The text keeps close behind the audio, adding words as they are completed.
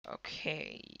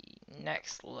Okay,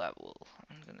 next level.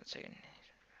 I'm gonna take a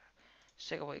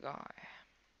Segway guy.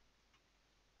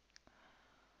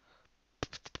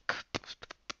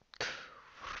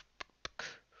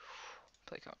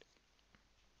 Play card.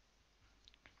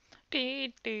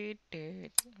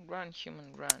 Run,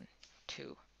 human, run.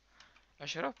 2. I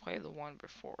should have played the 1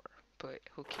 before, but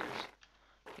who cares?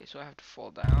 Okay, so I have to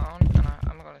fall down, and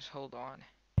I'm gonna just hold on.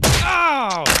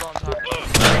 Ow! Hold on tight.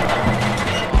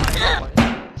 What is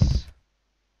this?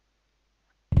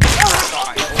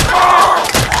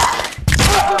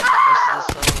 What's this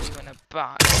level even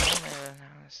about?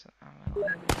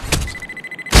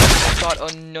 Oh god,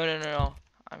 oh no.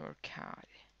 I'm a cat.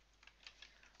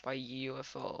 By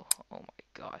UFO. Oh my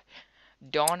god.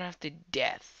 Dawn after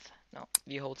death. No,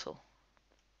 the hotel.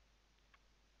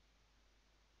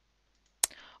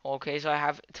 Okay, so I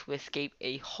have to escape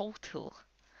a hotel.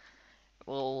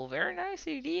 Well, very nice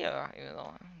idea, even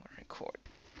though I'm gonna record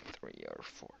 3 or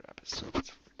 4 episodes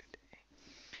for today.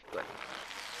 But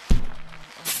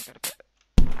oh my god,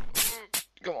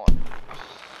 come on.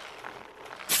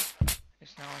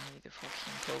 It's now I need to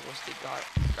fucking kill what's the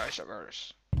guys of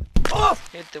ours.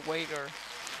 Hit the waiter.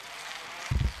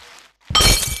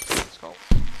 Let's go.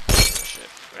 Shit.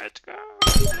 Let's go.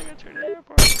 Gotta get to the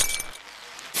airport.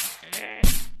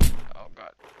 Oh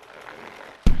god.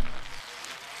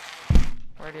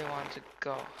 Where do you want to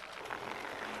go?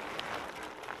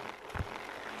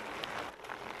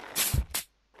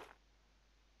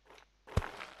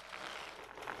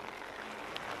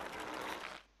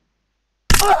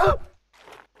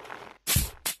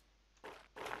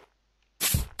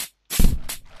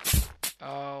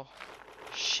 Oh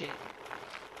shit.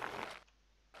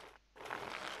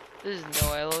 This is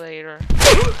no elevator.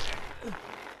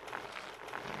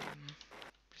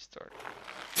 Restart.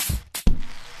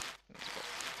 Let's go.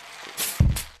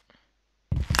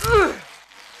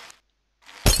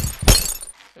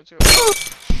 Let's go.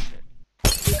 Shit.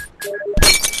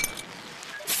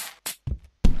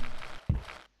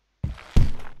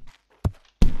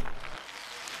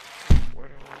 Where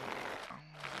do I go?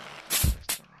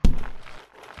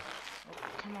 Oh,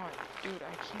 come on, dude, I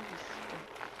can't be stuck.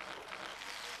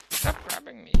 Stop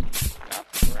grabbing me. Stop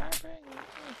grabbing me.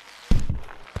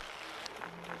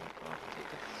 I'm gonna go up to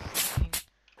this thing.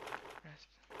 Rest.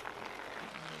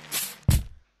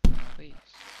 Please.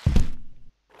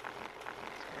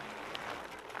 Let's go.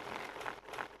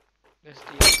 This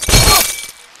deal.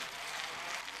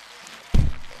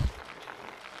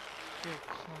 You're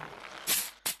calm.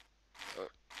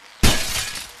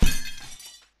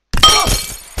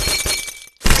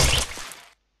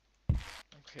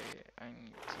 Okay, I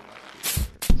need to not do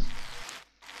this.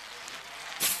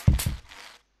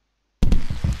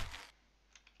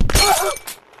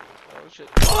 Oh shit.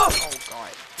 Oh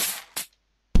god.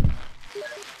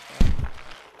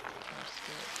 I'm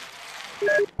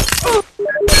scared.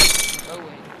 Go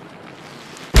away.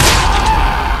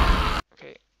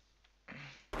 Okay.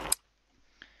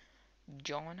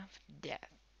 Dawn of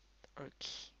Death.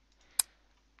 Okay.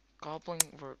 Goblin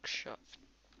Workshop.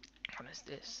 What is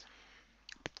this?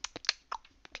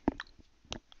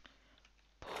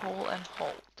 Pull and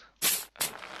hold. Oh,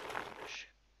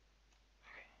 shit.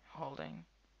 Okay, holding.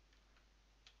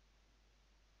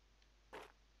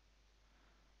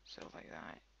 So like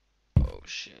that. Oh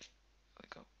shit. Let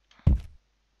go.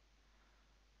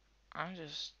 I'm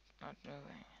just not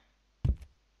moving.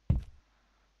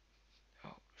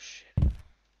 Oh shit.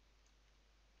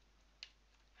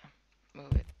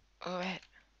 Move it. Move it.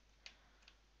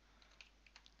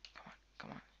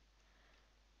 Come on.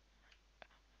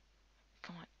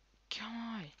 Come on. Come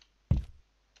on.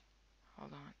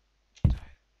 Hold on.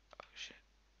 Sorry. Oh shit.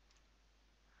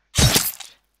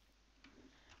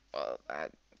 Well,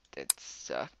 that did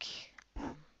suck.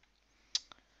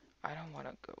 I don't want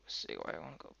to go Segway. I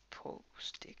want to go pull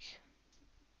stick.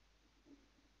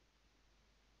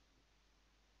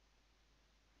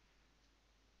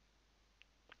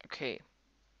 Okay.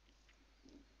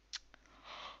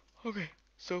 Okay.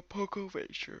 So Poco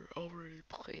Venture. Already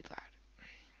played that.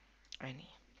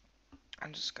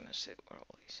 I'm just gonna sit where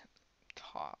all these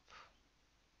top.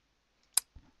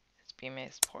 It's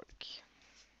BMA's Park.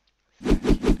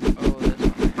 Oh, this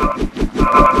one.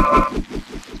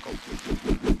 Let's go.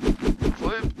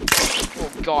 Flip.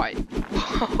 Oh god.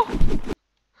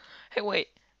 Hey, wait.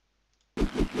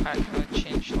 I can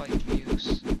change like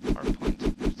views or points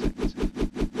of perspective.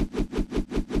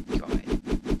 God.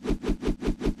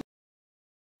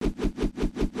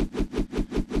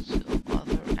 So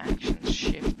other actions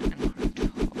shift and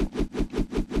control.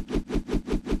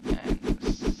 And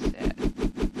set.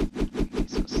 Okay,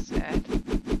 so set.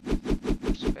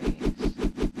 Space.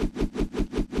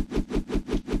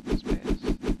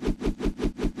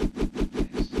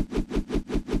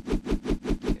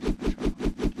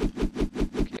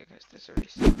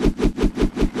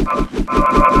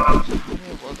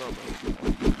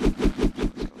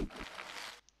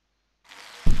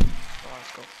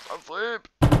 flip.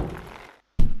 Come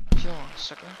on,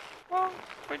 sucker. Oh,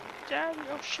 but daddy.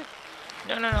 Oh shit.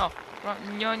 No, no, no.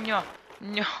 Run. No, no,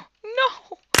 no, no.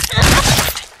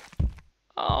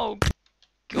 Oh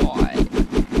god.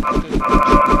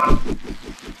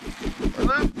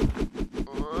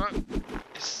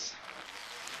 Yes.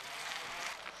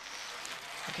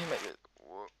 I can't make it.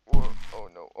 Oh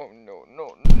no, oh no,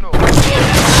 no, no.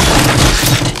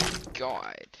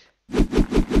 God. Oh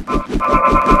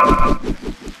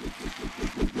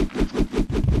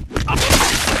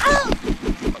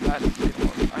god,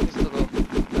 I can still go.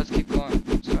 Let's keep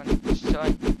going. Son,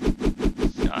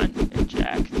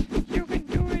 eject. You can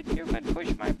do it. You can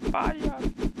push my body up.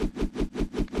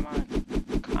 Come on.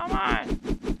 Come on.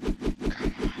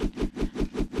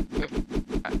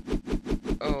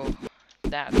 Oh,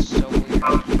 that's so weird.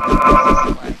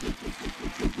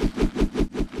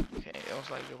 Okay, it was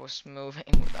like it was moving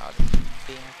without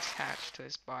being attached to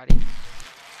his body.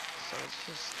 So let's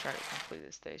just try to complete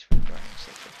this stage for the driving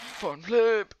safely. Front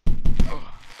flip!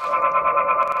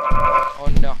 Oh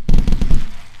no.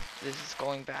 This is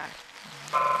going bad. I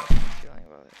don't know how I'm feeling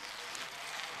about this.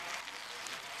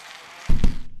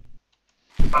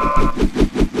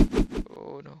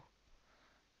 Oh no.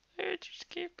 Hey, just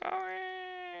keep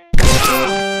going.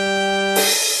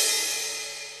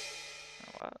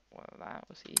 Well, that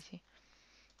was easy.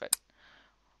 But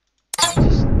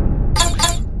just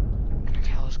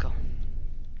okay, let's go.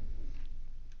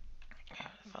 Yeah, I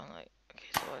found like okay,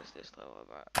 so what is this level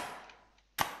about?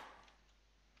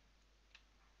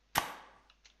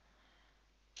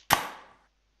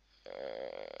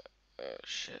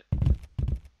 Shit.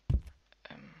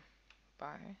 Bye,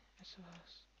 I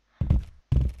suppose.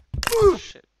 Oh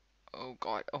shit. Oh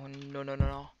god. Oh no no no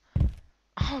no.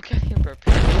 Oh, get him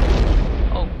prepared.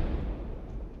 Oh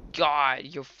god,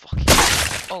 you're fucking.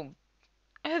 Oh,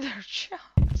 other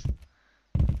shots.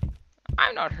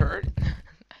 I'm not hurt.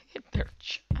 I hit their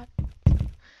shot.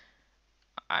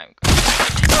 I'm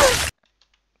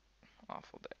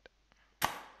awful dead.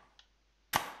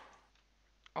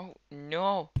 Oh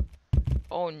no.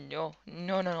 Oh no.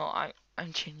 No no no.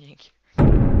 I'm changing.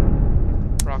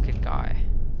 Rocket guy.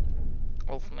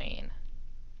 Wolfman.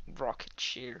 Rocket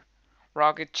chair.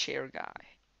 Rocket chair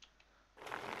guy.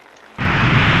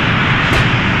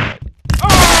 Oh!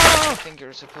 I think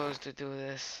you're supposed to do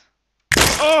this.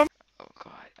 Oh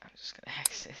god, I'm just gonna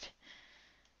exit.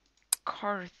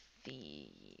 Car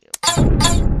thief.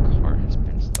 Car has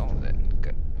been stolen.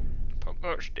 Good.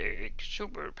 Pogo stick.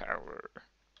 Superpower.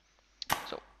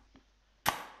 So.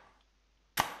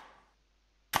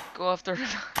 Go after the...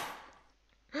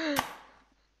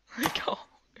 Go.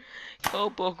 Go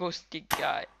pogo stick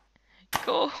guy.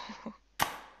 Go.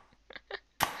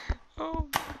 Oh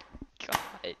my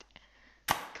god.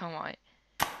 Come on.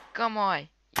 Come on.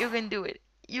 You can do it.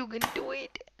 You can do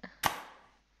it.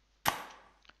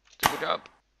 Take it up.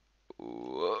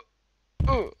 Go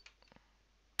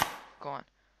on.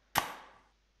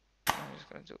 I'm just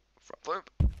gonna do front flip.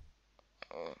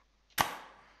 Oh,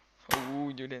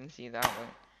 you didn't see that one.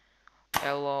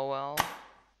 LOL.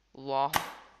 Lol.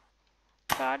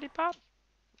 Body pop.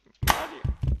 Body.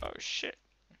 Oh shit.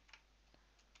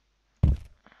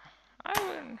 I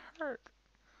wouldn't hurt.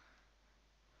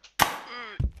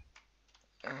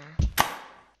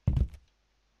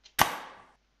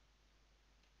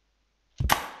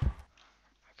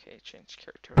 Okay, change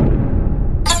character.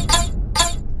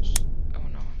 Oh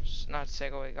no, it's not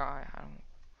Segway guy. I don't.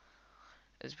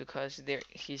 It's because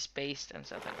he's based and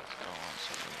something is going on.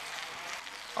 So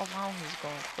oh wow, he's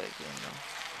going quick, you know.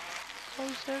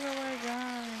 Oh Segway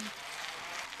guy.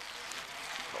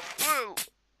 Oh,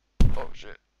 oh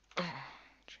shit.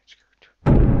 Change character.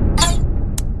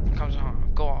 Comes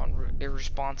on, go on,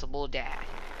 irresponsible dad.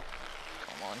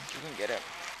 Come on, you can get him.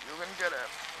 You can get him.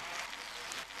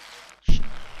 Shit.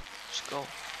 Just go.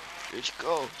 Just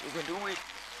go. You can do it.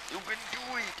 You can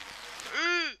do it.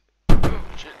 Oh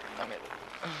shit, I'm in.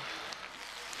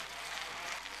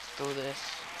 Let's do this.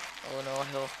 Oh no,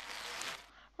 hill.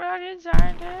 Rocket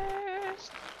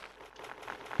scientist.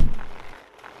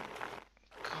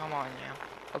 Come on now.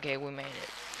 Okay, we made it.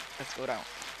 Let's go down.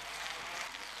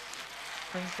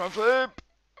 Front flip.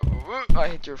 I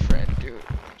hit your friend, dude.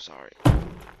 I'm sorry.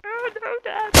 Oh no,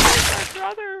 Dad. That's my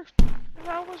brother.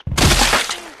 That was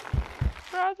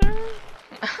my brother.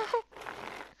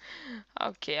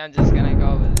 Okay, I'm just gonna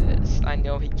go with this. I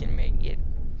know he can make it,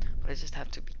 but I just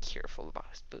have to be careful about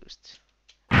his boosts.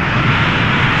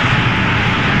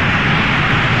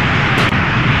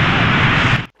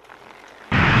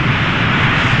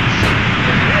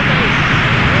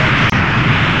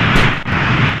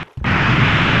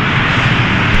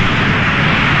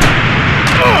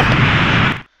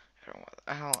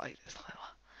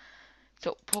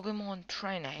 Pokemon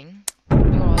training.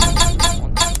 You're all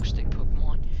Pokemon, stick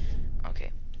Pokemon.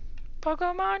 Okay.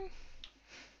 Pokemon.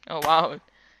 Oh wow.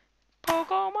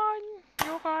 Pokemon,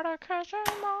 you gotta catch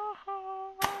 'em all.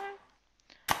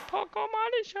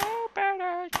 Pokemon is so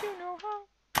badass, you know how.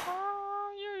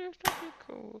 Oh, you used to be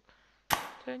cool.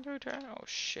 Then you turn. Oh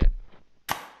shit.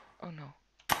 Oh no.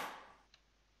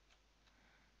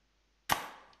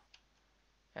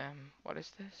 What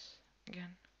is this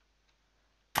again?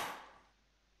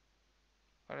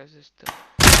 What is this do?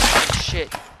 Oh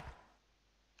shit.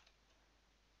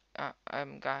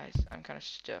 Guys, I'm kind of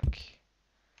stuck.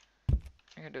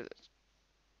 I can do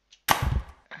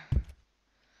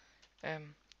this.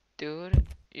 Dude,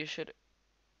 you should.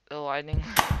 The lightning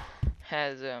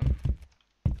has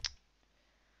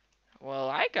Well,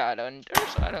 I got under,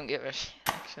 so I don't give a shit.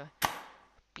 Actually,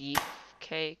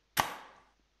 beefcake.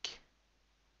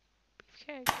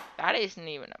 Beefcake. That isn't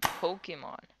even a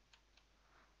Pokemon.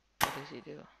 What does he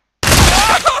do?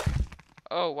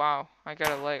 Oh wow, I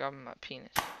got a leg on my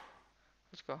penis.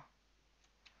 Let's go.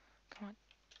 Come on.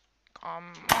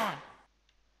 Come on.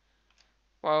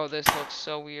 Whoa, this looks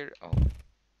so weird. Oh,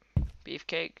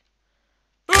 beefcake.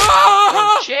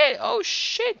 Oh shit! Oh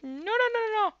shit! No, no, no,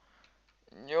 no,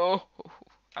 no!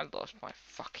 I lost my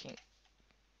fucking.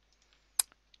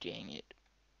 Dang it!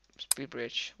 Speed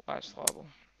bridge, last level.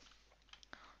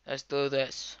 Let's do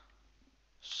this.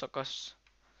 Suckers.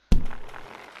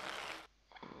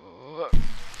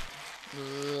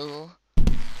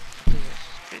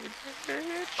 Speed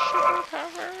bridge, super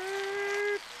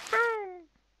powered. Boom!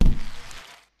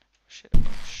 Shit! Oh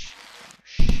shit! Oh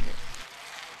shit!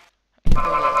 I can do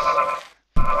this.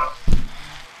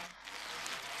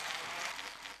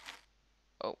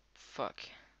 Oh fuck!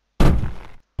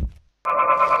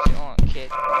 Still on, kid.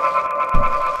 Oh,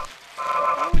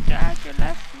 Dad, you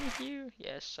left me here.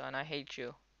 Yes, son, I hate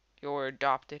you. You were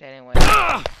adopted anyway.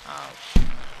 Oh, shit.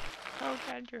 Oh,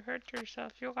 Dad, you hurt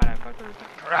yourself. You gotta go to the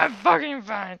doctor. I'm fucking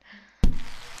fine.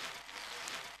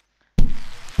 Let's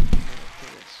do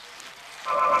this.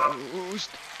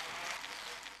 Boost.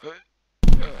 Oh,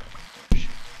 shit.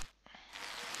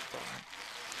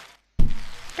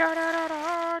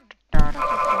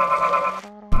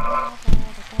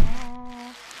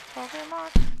 Pokemon,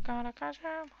 gonna catch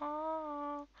him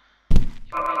all. You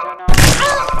need to know.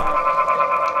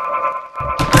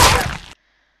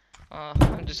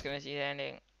 I'm just gonna see the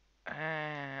ending.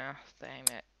 Ah, damn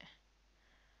it.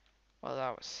 Well,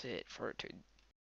 that was it for today.